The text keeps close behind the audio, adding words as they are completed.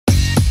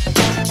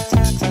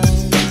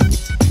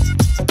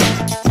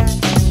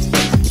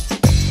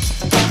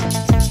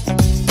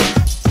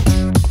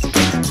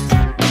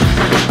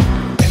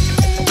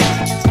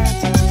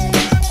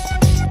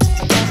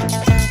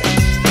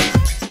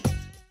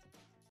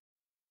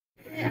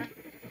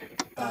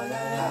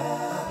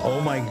Oh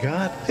my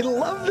God, I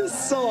love this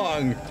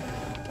song.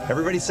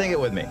 Everybody sing it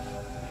with me.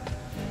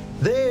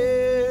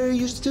 There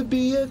used to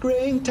be a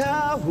great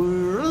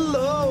tower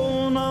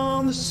alone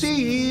on the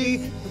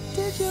sea.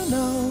 Did you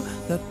know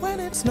that when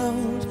it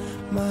snows,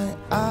 my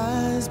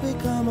eyes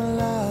become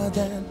alive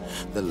and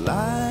the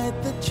light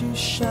that you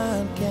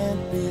shine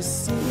can't be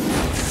seen?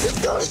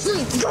 Go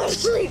to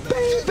sleep,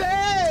 baby.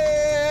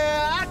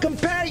 I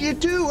compare you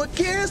to a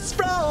kiss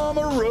from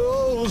a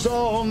rose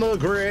on the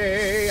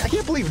grave. I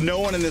can't believe no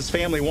one in this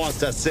family wants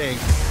to sing.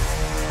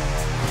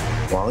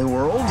 Walley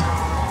World,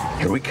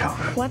 here we come.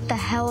 What the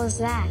hell is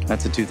that?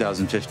 That's a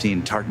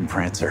 2015 Tartan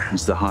Prancer.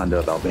 It's the Honda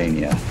of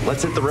Albania.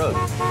 Let's hit the road.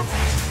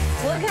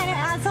 What kind of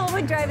asshole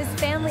would drive his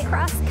family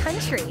cross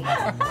country?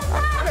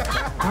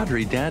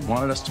 Audrey, Dad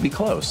wanted us to be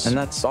close, and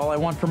that's all I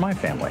want for my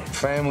family.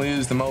 Family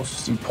is the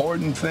most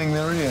important thing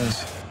there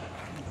is.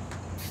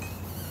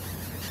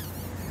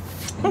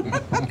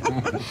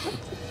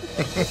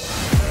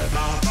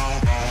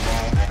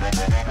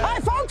 Hi,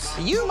 folks.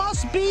 You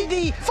must be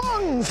the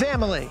Fung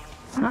family.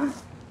 Huh?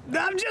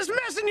 I'm just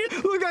messing you.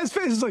 Look at his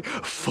face. It's like,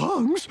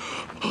 Fungs?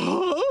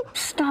 Huh?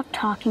 Stop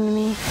talking to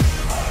me.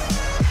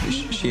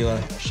 Sheila,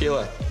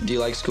 do you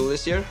like school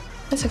this year?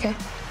 It's okay.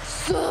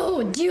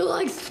 So, do you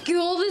like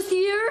school this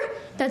year?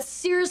 That's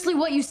seriously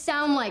what you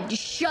sound like.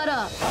 Just shut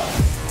up.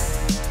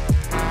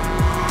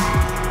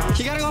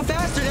 You gotta go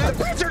faster, Dad.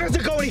 The Prancer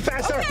doesn't go any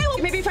faster. Okay, well,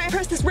 maybe if I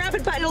press this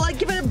rapid button, it'll like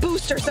give it a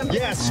boost or something.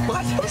 Yes.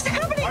 What's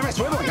happening? I'm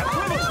swiveling.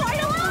 I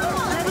don't know.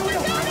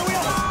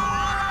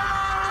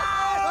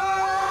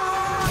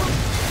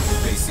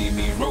 They see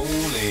me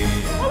rolling.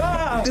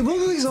 Wow. It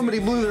looks like somebody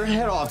blew their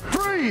head off.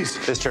 Freeze!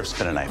 This trip's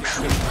been a nightmare.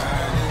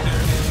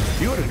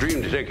 You had a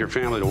dream to take your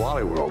family to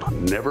Walley World.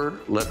 Never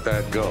let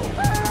that go.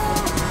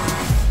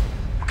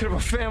 What kind of a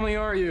family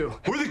are you?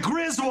 We're the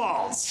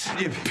Griswolds,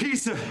 you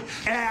piece of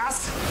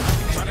ass.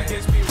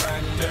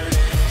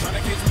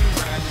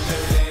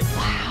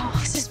 Wow,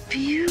 this is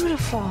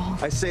beautiful.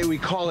 I say we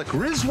call it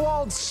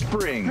Griswold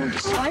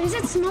Springs. Why does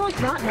it smell like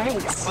rotten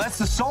eggs? Well, that's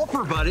the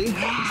sulfur, buddy.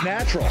 It's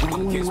natural.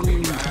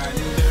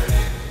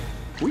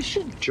 We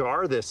should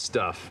jar this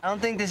stuff. I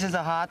don't think this is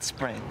a hot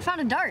spring. I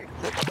found a dart.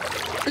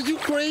 Are you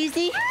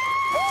crazy?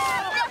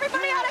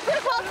 Everybody out of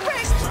Griswold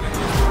Springs!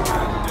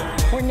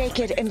 We're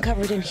naked and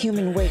covered in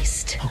human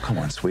waste. Oh, come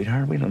on,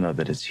 sweetheart. We don't know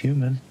that it's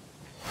human.